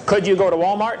 Could you go to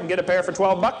Walmart and get a pair for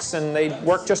 12 bucks and they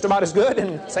work just about as good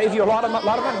and save you a lot of money?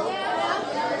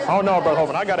 Oh no, Brother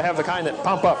Hovind, I got to have the kind that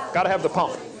pump up. Got to have the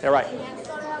pump. You're right.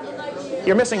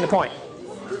 You're missing the point.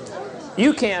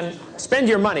 You can spend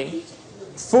your money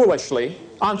foolishly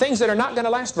on things that are not going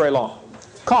to last very long.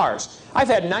 Cars. I've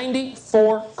had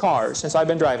 94 cars since I've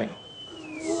been driving.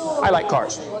 I like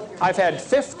cars. I've had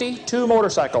 52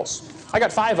 motorcycles. I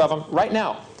got 5 of them right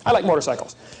now. I like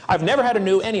motorcycles. I've never had a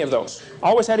new any of those.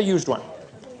 Always had a used one.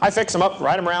 I fix them up,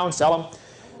 ride them around, sell them.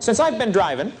 Since I've been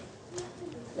driving,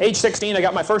 age 16, I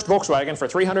got my first Volkswagen for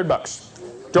 300 bucks.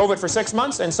 Drove it for 6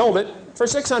 months and sold it for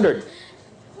 600.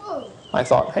 I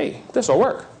thought, hey, this will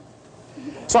work.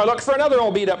 So I looked for another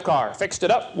old beat-up car, fixed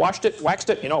it up, washed it, waxed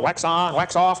it, you know, wax on,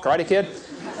 wax off, Karate Kid.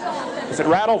 If it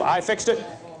rattled, I fixed it,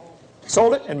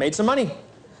 sold it, and made some money.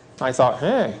 I thought,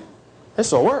 hey,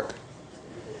 this will work.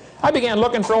 I began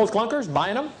looking for old clunkers,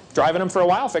 buying them, driving them for a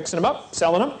while, fixing them up,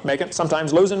 selling them,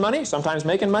 sometimes losing money, sometimes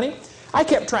making money. I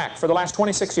kept track for the last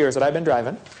 26 years that I've been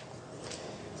driving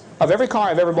of every car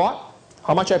I've ever bought,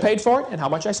 how much I paid for it, and how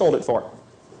much I sold it for.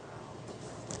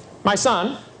 My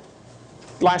son,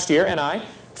 last year, and I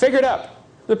figured up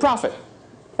the profit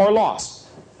or loss.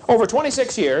 Over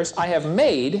 26 years, I have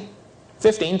made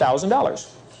 $15,000.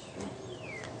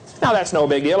 Now, that's no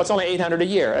big deal. It's only $800 a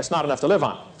year. That's not enough to live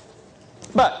on.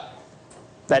 But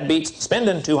that beats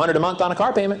spending $200 a month on a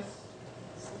car payment.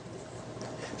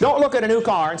 Don't look at a new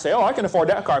car and say, oh, I can afford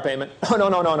that car payment. Oh, no,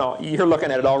 no, no, no. You're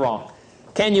looking at it all wrong.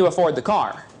 Can you afford the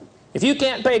car? If you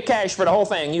can't pay cash for the whole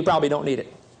thing, you probably don't need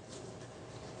it.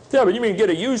 Yeah, but you mean get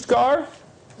a used car?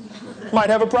 Might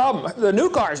have a problem. The new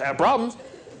cars have problems.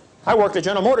 I worked at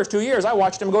General Motors 2 years. I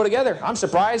watched them go together. I'm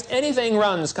surprised anything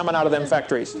runs coming out of them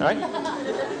factories. Right?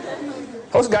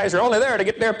 Those guys are only there to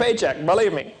get their paycheck,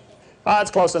 believe me.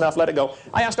 It's close enough, let it go.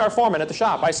 I asked our foreman at the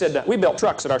shop. I said, we built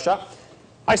trucks at our shop.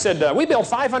 I said, we build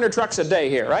 500 trucks a day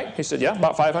here, right? He said, yeah,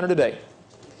 about 500 a day.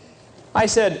 I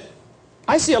said,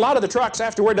 I see a lot of the trucks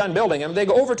after we're done building them, they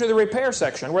go over to the repair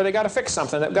section where they got to fix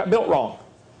something that got built wrong.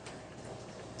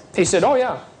 He said, oh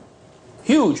yeah,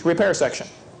 huge repair section.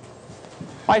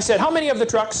 I said, how many of the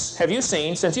trucks have you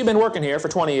seen since you've been working here for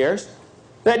 20 years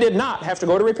that did not have to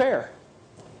go to repair?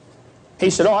 He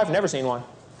said, oh, I've never seen one.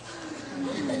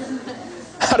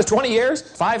 Out of 20 years,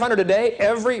 500 a day,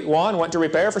 every one went to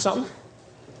repair for something.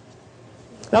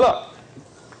 Now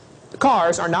look,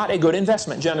 cars are not a good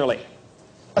investment generally,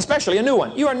 especially a new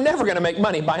one. You are never going to make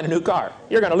money buying a new car.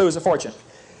 You're going to lose a fortune.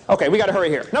 Okay, we got to hurry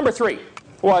here. Number 3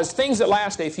 was things that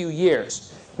last a few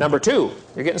years. Number 2,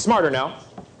 you're getting smarter now.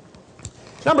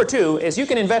 Number 2 is you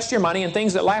can invest your money in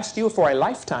things that last you for a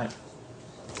lifetime.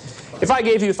 If I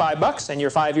gave you $5 and you're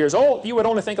 5 years old, you would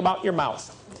only think about your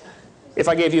mouth. If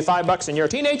I gave you $5 and you're a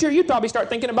teenager, you'd probably start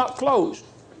thinking about clothes.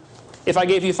 If I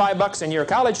gave you $5 and you're a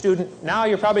college student, now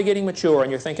you're probably getting mature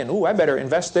and you're thinking, ooh, I better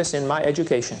invest this in my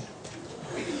education.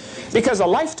 Because a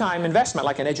lifetime investment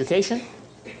like an education,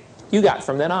 you got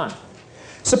from then on.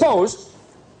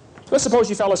 Let's suppose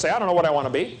you fellas say, I don't know what I want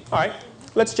to be. All right,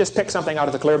 let's just pick something out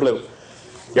of the clear blue.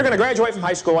 You're going to graduate from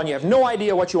high school and you have no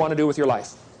idea what you want to do with your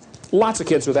life. Lots of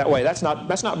kids are that way. That's not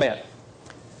bad.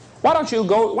 Why don't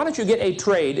you get a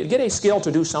trade, get a skill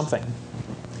to do something?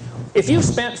 If you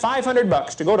spent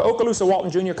 $500 to go to Okaloosa Walton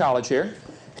Junior College here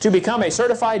to become a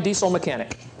certified diesel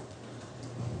mechanic,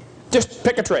 just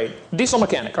pick a trade, diesel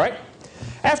mechanic, right?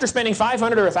 After spending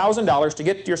 $500 or $1,000 to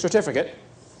get your certificate,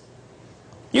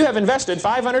 you have invested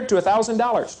 $500 to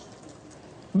 $1,000.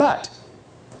 But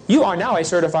you are now a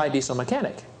certified diesel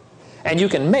mechanic, and you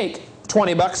can make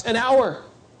 $20 an hour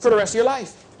for the rest of your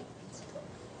life.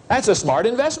 That's a smart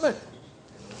investment.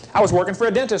 I was working for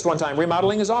a dentist one time,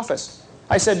 remodeling his office.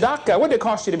 I said, Doc, what did it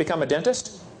cost you to become a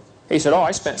dentist? He said, oh,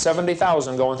 I spent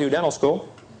 $70,000 going through dental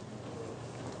school.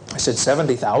 I said,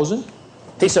 $70,000?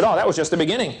 He said, oh, that was just the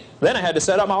beginning. Then I had to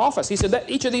set up my office. He said,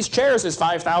 each of these chairs is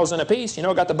 $5,000 a piece. You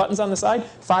know, got the buttons on the side?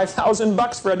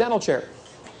 $5,000 for a dental chair.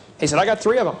 He said, I got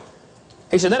 3 of them.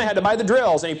 He said, then I had to buy the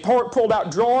drills, and he pulled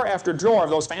out drawer after drawer of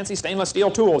those fancy stainless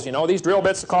steel tools. You know, these drill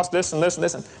bits cost this and this and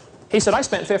this. And he said, I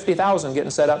spent $50,000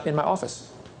 getting set up in my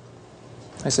office.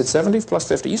 I said, 70 plus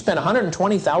 50. You spent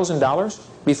 $120,000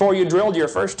 before you drilled your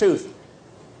first tooth?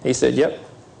 He said, yep.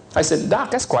 I said,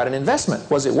 Doc, that's quite an investment.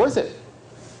 Was it worth it?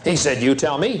 He said, you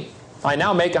tell me. I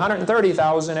now make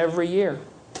 $130,000 every year.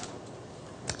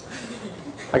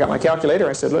 I got my calculator.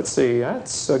 I said, let's see,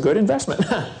 that's a good investment.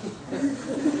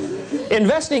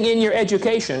 Investing in your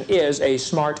education is a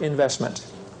smart investment.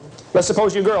 Let's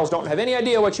suppose you girls don't have any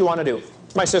idea what you want to do.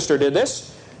 My sister did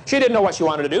this. She didn't know what she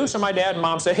wanted to do, so my dad and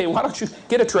mom said, hey, why don't you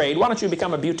get a trade? Why don't you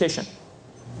become a beautician?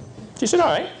 She said, all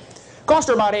right. Cost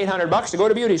her about $800 to go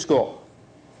to beauty school.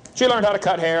 She learned how to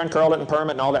cut hair and curl it and perm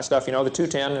it and all that stuff, you know, the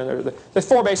 210 and the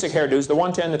four basic hairdos, the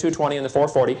 110, the 220, and the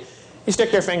 440. You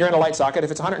stick their finger in a light socket.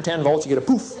 If it's 110 volts, you get a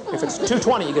poof. If it's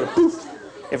 220, you get a poof.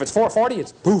 If it's 440,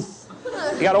 it's poof.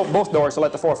 You got to open both doors to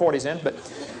let the 440s in. But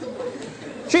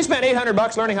she spent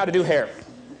 $800 learning how to do hair.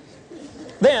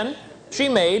 Then she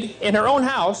made, in her own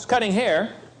house, cutting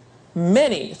hair,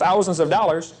 many thousands of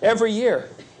dollars every year.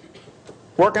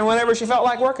 Working whenever she felt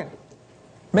like working.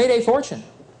 Made a fortune.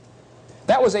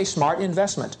 That was a smart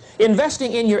investment.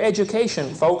 Investing in your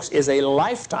education, folks, is a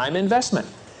lifetime investment.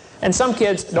 And some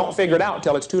kids don't figure it out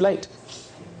until it's too late.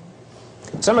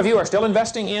 Some of you are still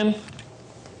investing in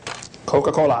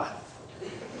Coca-Cola.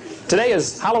 Today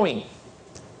is Halloween.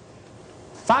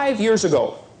 5 years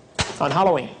ago, on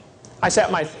Halloween,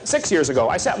 6 years ago,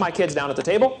 I sat my kids down at the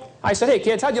table. I said, hey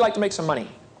kids, how'd you like to make some money?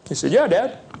 He said, yeah,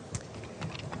 Dad.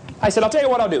 I said, I'll tell you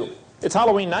what I'll do. It's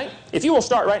Halloween night. If you will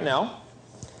start right now,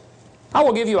 I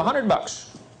will give you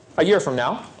 $100 a year from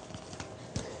now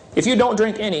if you don't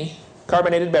drink any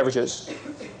carbonated beverages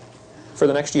for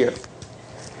the next year.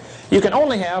 You can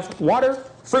only have water,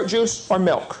 fruit juice, or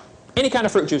milk. Any kind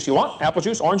of fruit juice you want. Apple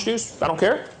juice, orange juice, I don't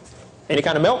care. Any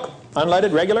kind of milk,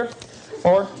 unleaded, regular,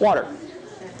 or water.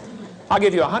 I'll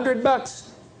give you $100.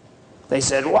 They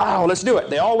said, wow, let's do it.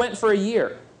 They all went for a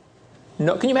year.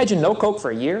 No, can you imagine no Coke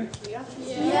for a year?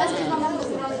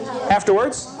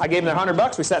 Afterwards, I gave them their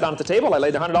 $100. We sat down at the table. I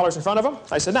laid the $100 in front of them.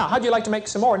 I said, now, how'd you like to make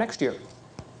some more next year?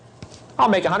 I'll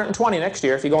make 120 next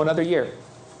year if you go another year.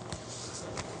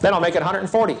 Then I'll make it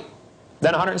 140.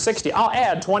 Then 160. I'll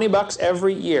add $20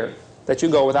 every year that you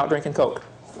go without drinking Coke.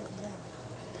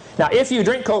 Now, if you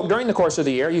drink Coke during the course of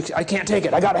the year, I can't take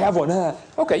it. I got to have one.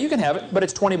 Okay, you can have it, but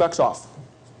it's $20 off.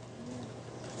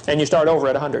 And you start over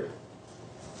at 100.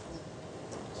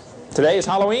 Today is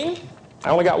Halloween. I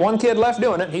only got one kid left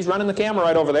doing it. He's running the camera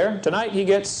right over there. Tonight he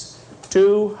gets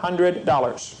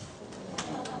 $200.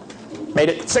 Made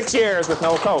it 6 years with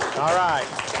no Coke. All right.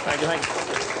 Thank you, thank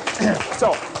you.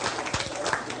 So,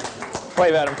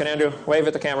 wave at him, can Andrew? Wave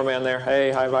at the cameraman there.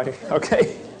 Hey, hi, buddy.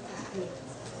 Okay.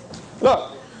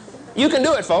 Look, you can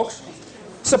do it, folks.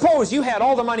 Suppose you had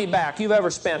all the money back you've ever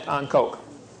spent on Coke.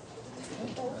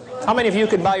 How many of you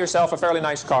could buy yourself a fairly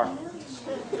nice car?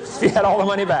 If you had all the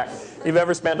money back you've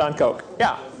ever spent on Coke.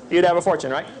 Yeah, you'd have a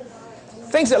fortune, right?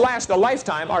 Things that last a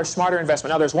lifetime are smarter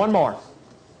investment. Now, there's one more.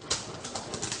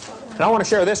 And I want to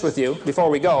share this with you before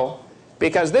we go,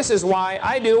 because this is why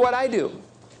I do what I do.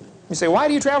 You say, why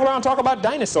do you travel around and talk about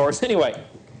dinosaurs anyway?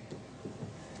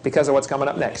 Because of what's coming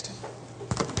up next.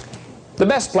 The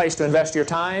best place to invest your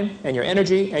time and your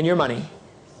energy and your money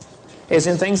is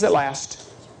in things that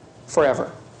last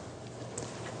forever.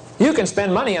 You can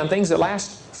spend money on things that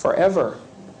last forever.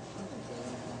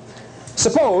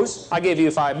 Suppose I gave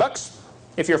you $5.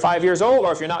 If you're 5 years old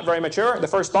or if you're not very mature, the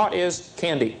first thought is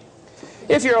candy.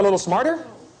 If you're a little smarter,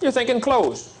 you're thinking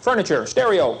clothes, furniture,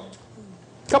 stereo,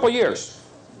 couple years.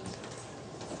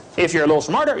 If you're a little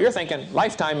smarter, you're thinking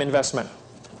lifetime investment.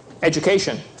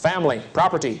 Education, family,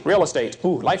 property, real estate.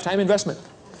 Ooh, lifetime investment.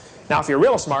 Now, if you're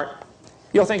real smart,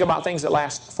 you'll think about things that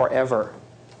last forever.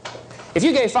 If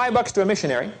you gave $5 to a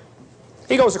missionary,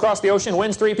 he goes across the ocean,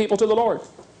 wins 3 people to the Lord.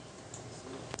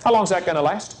 How long is that going to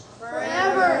last?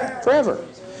 Forever. Forever.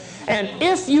 And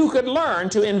if you could learn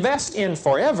to invest in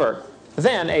forever,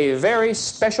 then a very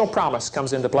special promise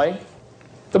comes into play.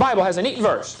 The Bible has a neat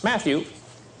verse. Matthew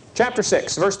chapter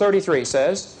 6, verse 33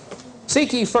 says,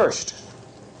 seek ye first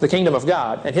the kingdom of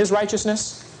God and His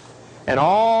righteousness, and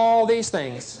all these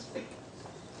things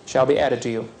shall be added to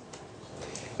you.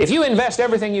 If you invest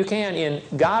everything you can in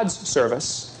God's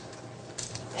service,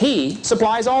 He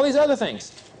supplies all these other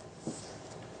things.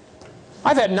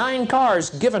 I've had 9 cars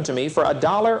given to me for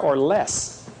 $1 or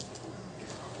less.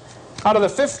 Out of the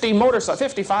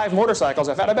 55 motorcycles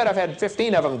I've had, I bet I've had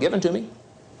 15 of them given to me.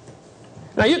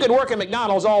 Now, you could work at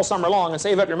McDonald's all summer long and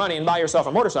save up your money and buy yourself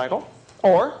a motorcycle.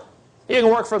 Or you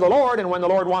can work for the Lord, and when the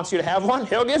Lord wants you to have one,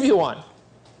 He'll give you one.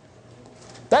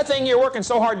 That thing you're working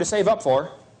so hard to save up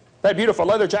for, that beautiful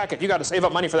leather jacket, you got to save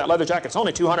up money for that leather jacket. It's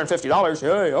only $250.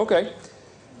 Hey, okay.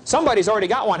 Somebody's already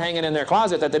got one hanging in their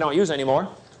closet that they don't use anymore.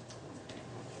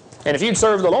 And if you'd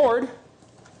serve the Lord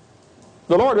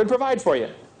would provide for you.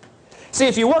 See,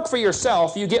 if you work for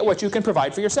yourself, you get what you can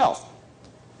provide for yourself.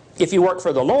 If you work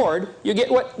for the Lord, you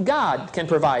get what God can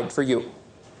provide for you.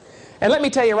 And let me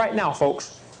tell you right now,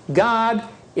 folks, God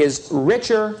is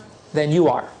richer than you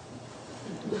are.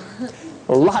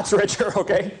 Lots richer,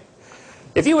 okay?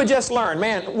 If you would just learn,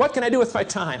 man, what can I do with my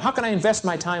time? How can I invest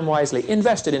my time wisely?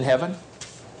 Invest it in heaven.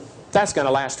 That's going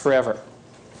to last forever.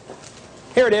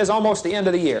 Here it is, almost the end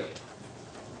of the year.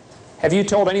 Have you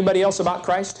told anybody else about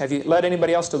Christ? Have you led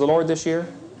anybody else to the Lord this year?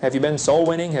 Have you been soul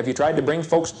winning? Have you tried to bring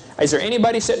folks? Is there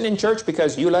anybody sitting in church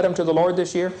because you led them to the Lord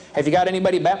this year? Have you got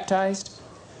anybody baptized?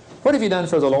 What have you done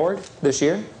for the Lord this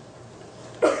year?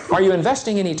 Are you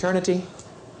investing in eternity?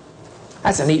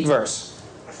 That's a neat verse.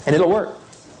 And it'll work.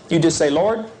 You just say,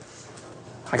 Lord,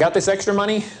 I got this extra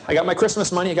money. I got my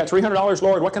Christmas money. I got $300.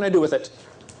 Lord, what can I do with it?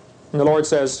 And the Lord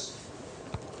says,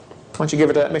 why don't you give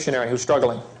it to that missionary who's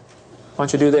struggling? Why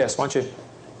don't you do this? Why don't you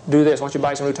do this? Why don't you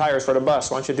buy some new tires for the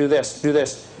bus? Why don't you do this? Do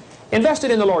this. Invest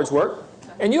it in the Lord's work,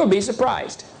 and you'll be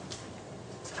surprised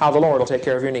how the Lord will take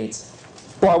care of your needs.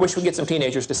 Boy, I wish we'd get some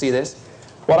teenagers to see this.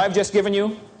 What I've just given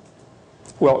you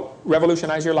will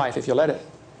revolutionize your life if you let it.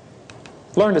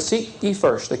 Learn to seek ye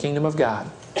first the kingdom of God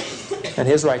and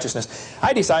His righteousness.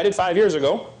 I decided 5 years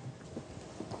ago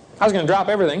I was going to drop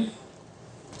everything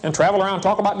and travel around and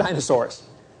talk about dinosaurs,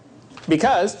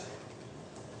 because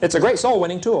it's a great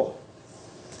soul-winning tool.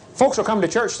 Folks will come to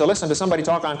church to listen to somebody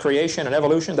talk on creation and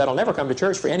evolution that'll never come to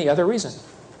church for any other reason.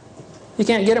 You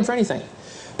can't get them for anything.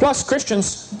 Plus,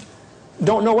 Christians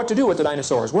don't know what to do with the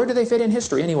dinosaurs. Where do they fit in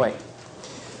history anyway?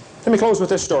 Let me close with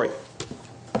this story.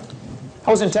 I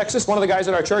was in Texas. One of the guys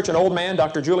at our church, an old man,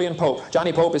 Dr. Julian Pope.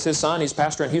 Johnny Pope is his son. He's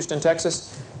pastor in Houston,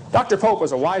 Texas. Dr. Pope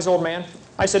was a wise old man.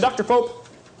 I said, Dr. Pope,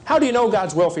 how do you know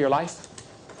God's will for your life?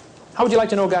 How would you like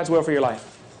to know God's will for your life?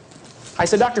 I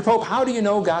said, Dr. Pope, how do you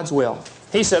know God's will?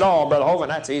 He said, oh, Brother Hovind,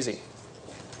 that's easy.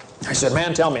 I said,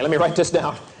 man, tell me. Let me write this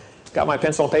down. Got my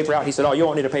pencil and paper out. He said, oh, you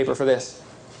won't need a paper for this.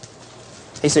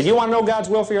 He said, you want to know God's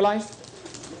will for your life?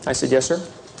 I said, yes, sir.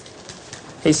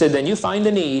 He said, then you find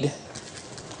a need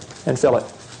and fill it.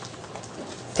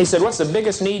 He said, what's the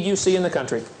biggest need you see in the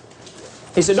country?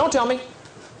 He said, don't tell me.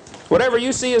 Whatever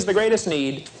you see is the greatest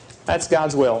need, that's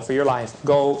God's will for your life.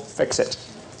 Go fix it.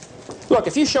 Look,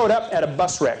 if you showed up at a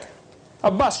bus wreck,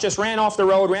 a bus just ran off the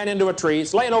road, ran into a tree,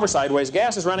 it's laying over sideways,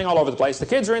 gas is running all over the place, the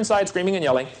kids are inside screaming and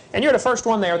yelling, and you're the first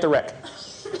one there at the wreck.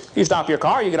 You stop your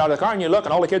car, you get out of the car, and you look,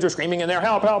 and all the kids are screaming in there,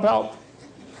 help, help, help.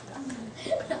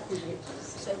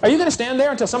 Are you going to stand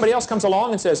there until somebody else comes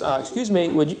along and says, excuse me,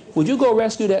 would you go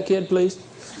rescue that kid, please?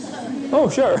 Oh,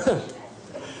 sure.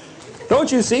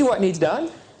 Don't you see what needs done?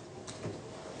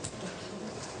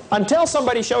 Until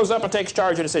somebody shows up and takes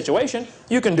charge of the situation,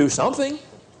 you can do something.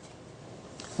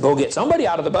 Go get somebody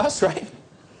out of the bus, right?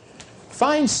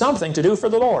 Find something to do for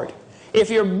the Lord. If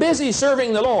you're busy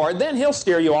serving the Lord, then He'll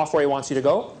steer you off where He wants you to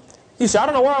go. You say, I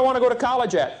don't know where I want to go to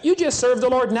college at. You just serve the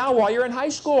Lord now while you're in high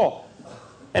school.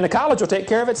 And the college will take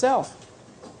care of itself.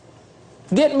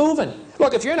 Get moving.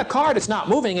 Look, if you're in a car that's not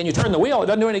moving and you turn the wheel, it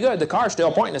doesn't do any good. The car's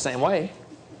still pointing the same way.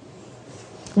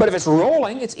 But if it's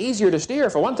rolling, it's easier to steer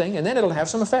for one thing, and then it'll have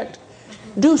some effect.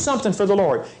 Do something for the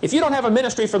Lord. If you don't have a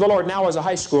ministry for the Lord now as a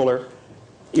high schooler,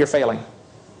 you're failing.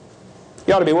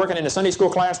 You ought to be working in a Sunday school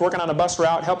class, working on a bus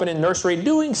route, helping in nursery,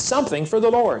 doing something for the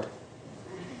Lord.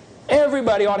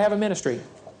 Everybody ought to have a ministry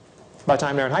by the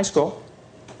time they're in high school.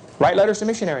 Write letters to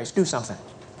missionaries. Do something.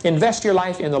 Invest your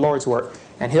life in the Lord's work,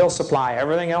 and He'll supply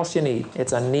everything else you need.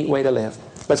 It's a neat way to live.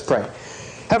 Let's pray.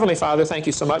 Heavenly Father, thank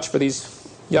you so much for these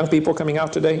young people coming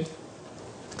out today.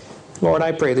 Lord,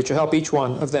 I pray that you help each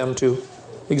one of them to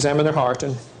examine their heart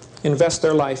and invest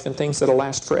their life in things that will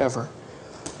last forever.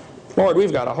 Lord,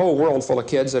 we've got a whole world full of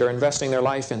kids that are investing their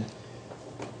life in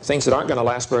things that aren't going to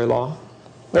last very long.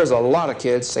 There's a lot of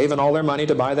kids saving all their money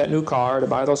to buy that new car, to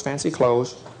buy those fancy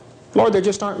clothes. Lord, there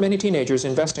just aren't many teenagers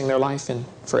investing their life in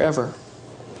forever.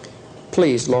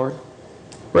 Please, Lord,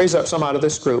 raise up some out of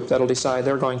this group that'll decide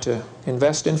they're going to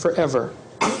invest in forever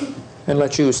and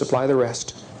let you supply the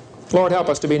rest. Lord, help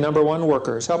us to be number one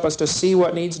workers. Help us to see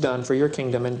what needs done for your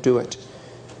kingdom and do it.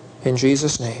 In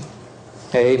Jesus' name,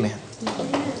 amen.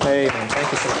 Amen.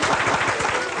 Thank you so much.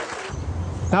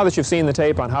 Now that you've seen the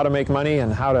tape on how to make money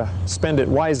and how to spend it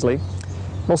wisely,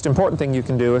 most important thing you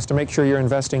can do is to make sure you're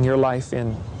investing your life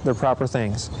in the proper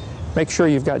things. Make sure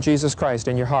you've got Jesus Christ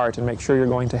in your heart and make sure you're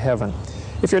going to heaven.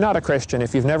 If you're not a Christian,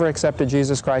 if you've never accepted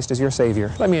Jesus Christ as your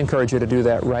Savior, let me encourage you to do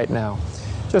that right now.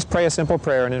 Just pray a simple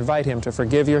prayer and invite Him to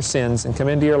forgive your sins and come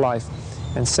into your life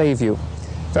and save you.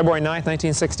 February 9th,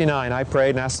 1969, I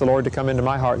prayed and asked the Lord to come into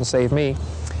my heart and save me.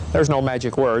 There's no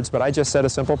magic words, but I just said a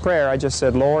simple prayer. I just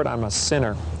said, Lord, I'm a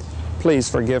sinner. Please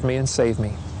forgive me and save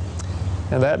me.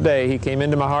 And that day, He came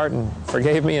into my heart and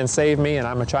forgave me and saved me, and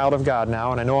I'm a child of God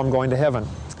now, and I know I'm going to heaven.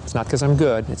 It's not because I'm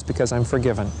good, it's because I'm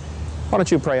forgiven. Why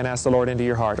don't you pray and ask the Lord into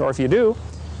your heart? Or if you do,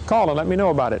 call and let me know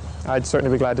about it. I'd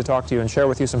certainly be glad to talk to you and share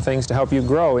with you some things to help you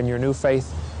grow in your new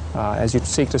faith as you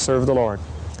seek to serve the Lord.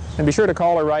 And be sure to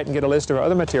call or write and get a list of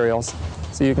other materials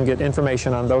so you can get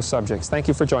information on those subjects. Thank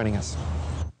you for joining us.